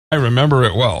I remember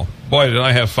it well. Boy, did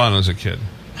I have fun as a kid.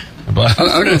 But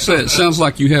I'm going to say, it sounds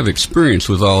like you have experience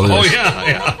with all this. Oh,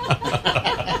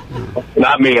 yeah.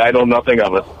 Not me. I know nothing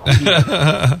of it.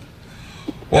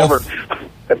 Well, Never.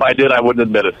 If I did, I wouldn't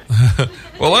admit it.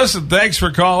 Well, listen, thanks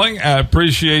for calling. I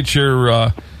appreciate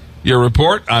your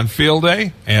report on Field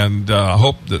Day, and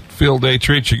hope that Field Day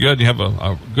treats you good. You have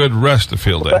a good rest of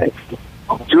Field Day.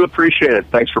 Thanks. Do appreciate it.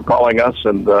 Thanks for calling us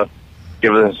and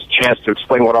giving us a chance to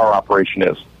explain what our operation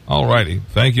is. All righty.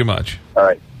 Thank you much. All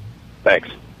right. Thanks.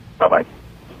 Bye-bye.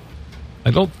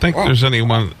 I don't think there's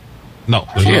anyone. No,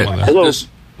 there's no one there. Hello.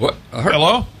 What?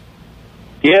 Hello?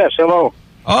 Yes, hello.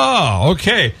 Oh,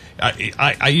 okay.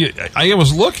 I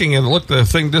was looking and looked. The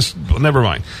thing just never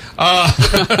mind.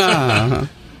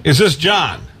 Is this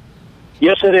John?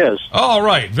 Yes, it is. All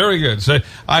right, very good. So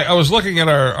I was looking at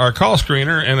our call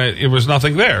screener and it was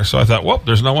nothing there. So I thought, whoop,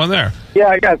 there's no one there.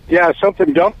 Yeah,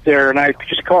 something dumped there, and I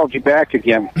just called you back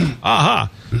again.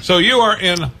 Aha. So you are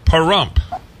in Pahrump.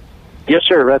 Yes,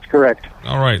 sir. That's correct.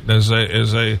 All right.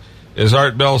 As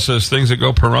Art Bell says, things that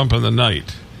go Pahrump in the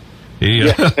night.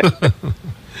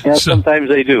 Yeah, sometimes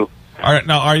they do. All right.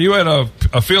 Now, are you at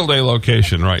a Field Day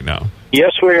location right now?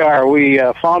 Yes, we are. We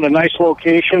found a nice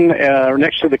location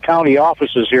next to the county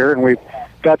offices here, and we've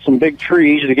got some big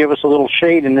trees to give us a little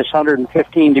shade in this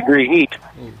 115-degree heat.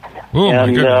 Oh,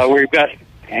 and my goodness. we've got,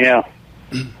 yeah.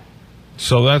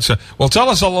 So that's well. Tell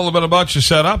us a little bit about your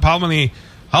setup. How many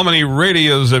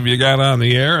radios have you got on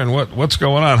the air, and what's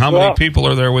going on? How many people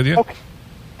are there with you?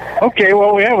 Okay,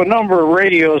 well, we have a number of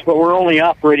radios, but we're only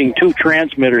operating 2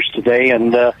 transmitters today,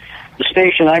 and the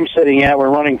station I'm sitting at, we're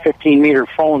running 15-meter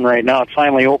phone right now. It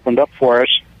finally opened up for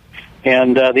us.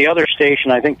 And the other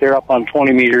station, I think they're up on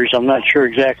 20 meters. I'm not sure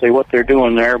exactly what they're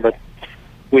doing there, but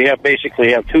we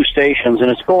basically have 2 stations, and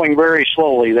it's going very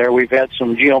slowly there. We've had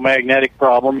some geomagnetic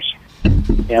problems,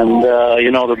 and,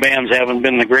 the bands haven't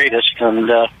been the greatest,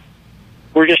 and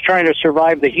we're just trying to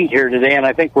survive the heat here today, and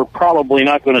I think we're probably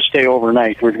not going to stay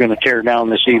overnight. We're going to tear down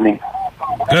this evening.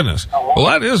 Goodness. Well,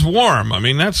 that is warm. I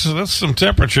mean, that's some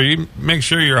temperature. You make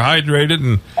sure you're hydrated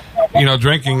and,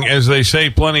 drinking, as they say,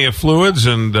 plenty of fluids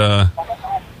and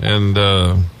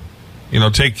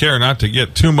take care not to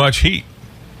get too much heat.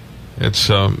 It's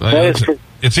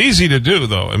easy to do,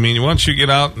 though. I mean, once you get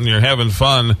out and you're having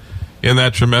fun in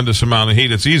that tremendous amount of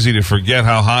heat, it's easy to forget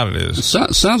how hot it is.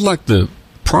 Sounds like the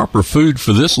proper food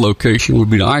for this location would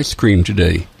be the ice cream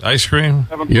today. Ice cream?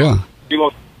 Yeah.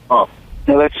 Well,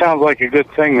 that sounds like a good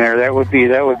thing there. That would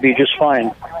be just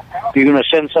fine. You going to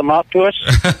send some out to us?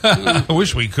 I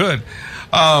wish we could.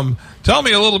 Tell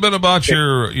me a little bit about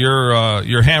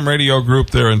your ham radio group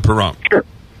there in Pahrump. Sure.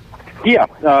 Yeah,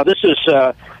 this is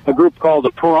a group called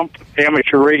the Pahrump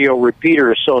Amateur Radio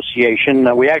Repeater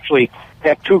Association. We actually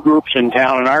have 2 groups in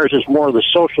town, and ours is more of the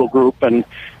social group, and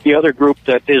the other group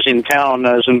that is in town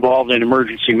is involved in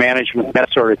emergency management,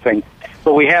 that sort of thing.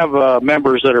 But we have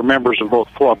members that are members of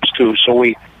both clubs, too, so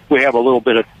we have a little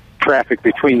bit of traffic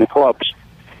between the clubs.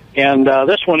 And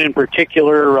this one in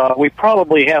particular, we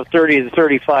probably have 30 to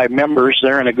 35 members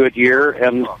there in a good year.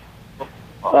 And,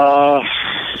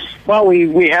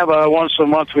 we have once a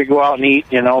month we go out and eat.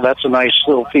 That's a nice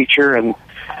little feature, and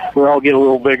we all get a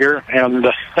little bigger. And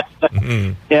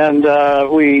and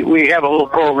we have a little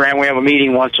program. We have a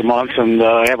meeting once a month and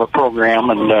have a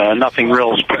program, and nothing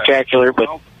real spectacular, but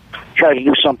try to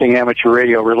do something amateur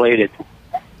radio related.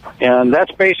 And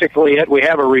that's basically it. We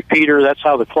have a repeater. That's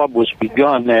how the club was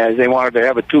begun. They wanted to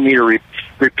have a 2-meter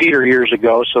repeater years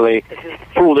ago, so they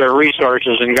pooled their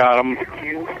resources and got them.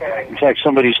 In fact,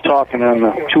 somebody's talking on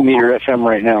the 2-meter FM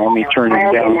right now. Let me turn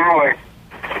it down.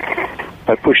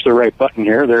 I pushed the right button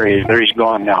here. There he's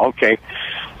gone now. Okay.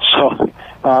 So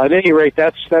at any rate,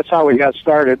 that's how we got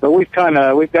started. But we've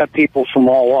got people from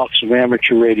all walks of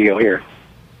amateur radio here.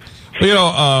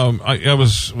 Well,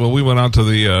 we went out to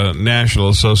the National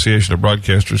Association of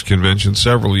Broadcasters convention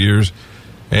several years,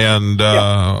 and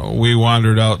we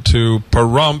wandered out to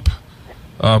Pahrump.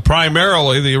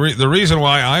 Primarily, the reason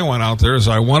why I went out there is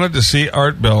I wanted to see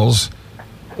Art Bell's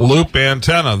loop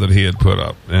antenna that he had put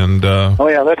up, and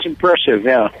that's impressive.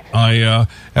 Yeah,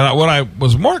 what I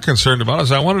was more concerned about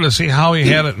is I wanted to see how he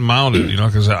had it mounted,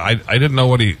 because I didn't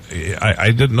know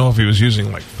I didn't know if he was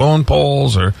using like phone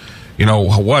poles or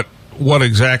what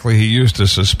exactly he used to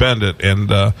suspend it, and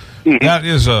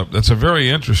that's a very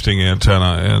interesting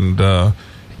antenna, and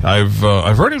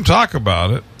I've heard him talk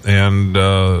about it and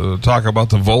talk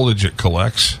about the voltage it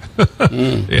collects,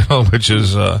 which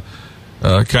is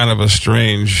kind of a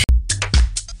strange